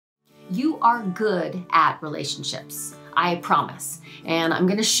You are good at relationships, I promise. And I'm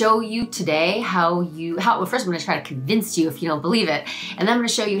gonna show you today well, first I'm gonna try to convince you if you don't believe it, and then I'm gonna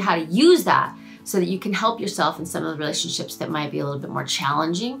show you how to use that so that you can help yourself in some of the relationships that might be a little bit more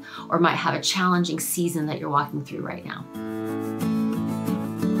challenging or might have a challenging season that you're walking through right now.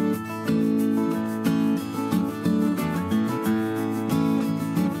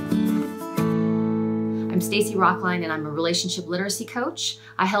 I'm Stacy Rocklein, and I'm a relationship literacy coach.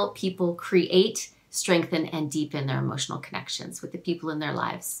 I help people create, strengthen, and deepen their emotional connections with the people in their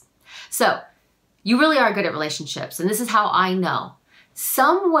lives. So you really are good at relationships, and this is how I know.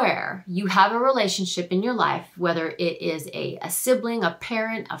 Somewhere you have a relationship in your life, whether it is a sibling, a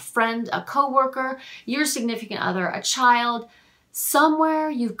parent, a friend, a coworker, your significant other, a child.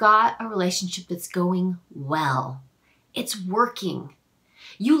 Somewhere you've got a relationship that's going well. It's working.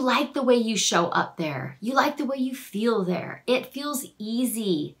 You like the way you show up there. You like the way you feel there. It feels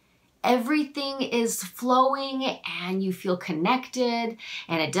easy. Everything is flowing and you feel connected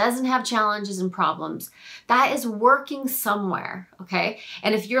and it doesn't have challenges and problems. That is working somewhere, okay?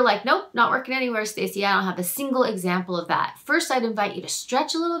 And if you're like, nope, not working anywhere, Stacy, I don't have a single example of that. First, I'd invite you to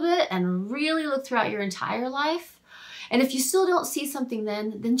stretch a little bit and really look throughout your entire life. And if you still don't see something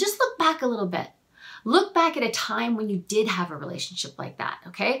then just look back a little bit. Look back at a time when you did have a relationship like that,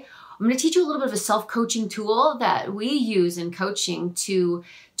 okay? I'm gonna teach you a little bit of a self-coaching tool that we use in coaching to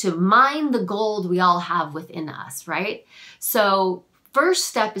mine the gold we all have within us, right? So first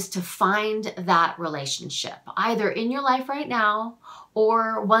step is to find that relationship, either in your life right now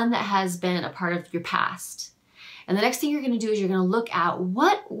or one that has been a part of your past. And the next thing you're gonna do is you're gonna look at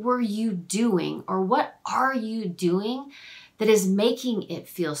what were you doing or what are you doing that is making it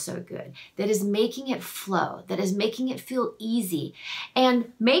feel so good, that is making it flow, that is making it feel easy.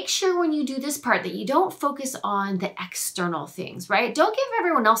 And make sure when you do this part that you don't focus on the external things, right? Don't give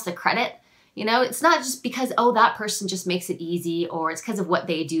everyone else the credit. You know, it's not just because, oh, that person just makes it easy, or it's because of what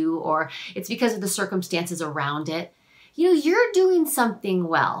they do, or it's because of the circumstances around it. You know, you're doing something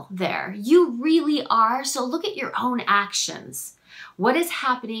well there. You really are. So look at your own actions. What is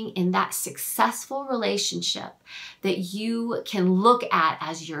happening in that successful relationship that you can look at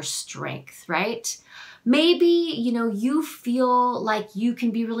as your strength, right? Maybe, you know, you feel like you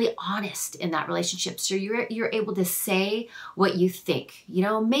can be really honest in that relationship. So you're able to say what you think. You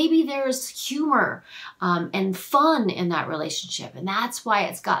know, maybe there's humor and fun in that relationship. And that's why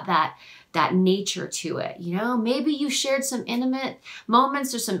it's got that nature to it. You know, maybe you shared some intimate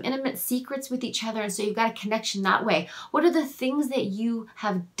moments or some intimate secrets with each other. And so you've got a connection that way. What are the things that you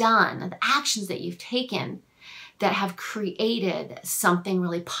have done, the actions that you've taken that have created something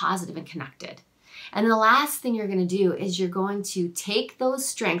really positive and connected? And the last thing you're going to do is you're going to take those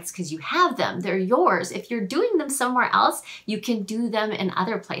strengths, because you have them, they're yours. If you're doing them somewhere else, you can do them in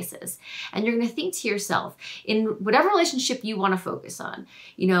other places. And you're going to think to yourself, in whatever relationship you want to focus on,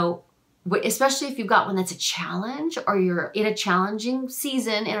 you know, especially if you've got one that's a challenge or you're in a challenging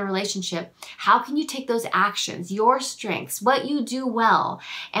season in a relationship, how can you take those actions, your strengths, what you do well,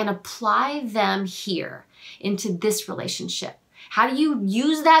 and apply them here into this relationship? How do you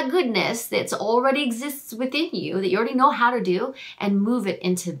use that goodness that already exists within you, that you already know how to do, and move it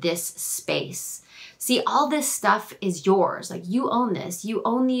into this space? See, all this stuff is yours. Like, you own this. You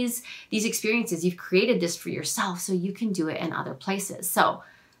own these experiences. You've created this for yourself, so you can do it in other places. So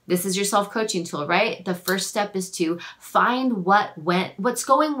this is your self-coaching tool, right? The first step is to find what's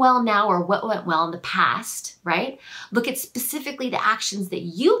going well now or what went well in the past, right? Look at specifically the actions that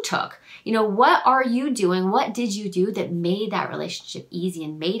you took. You know, what are you doing? What did you do that made that relationship easy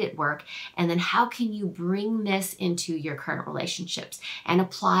and made it work? And then how can you bring this into your current relationships and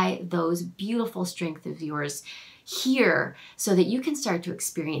apply those beautiful strengths of yours here so that you can start to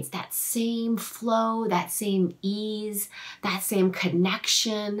experience that same flow, that same ease, that same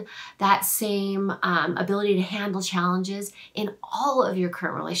connection, that same ability to handle challenges in all of your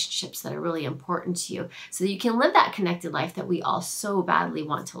current relationships that are really important to you, so that you can live that connected life that we all so badly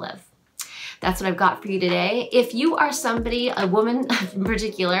want to live. That's what I've got for you today. If you are somebody, a woman in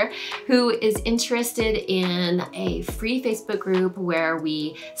particular, who is interested in a free Facebook group where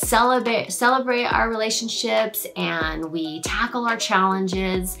we celebrate our relationships and we tackle our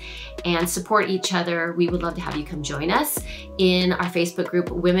challenges and support each other, we would love to have you come join us in our Facebook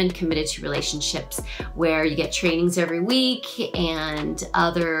group, Women Committed to Relationships, where you get trainings every week and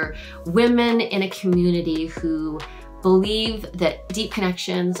other women in a community who believe that deep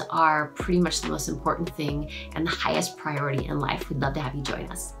connections are pretty much the most important thing and the highest priority in life. We'd love to have you join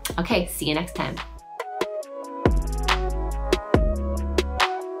us. Okay, see you next time.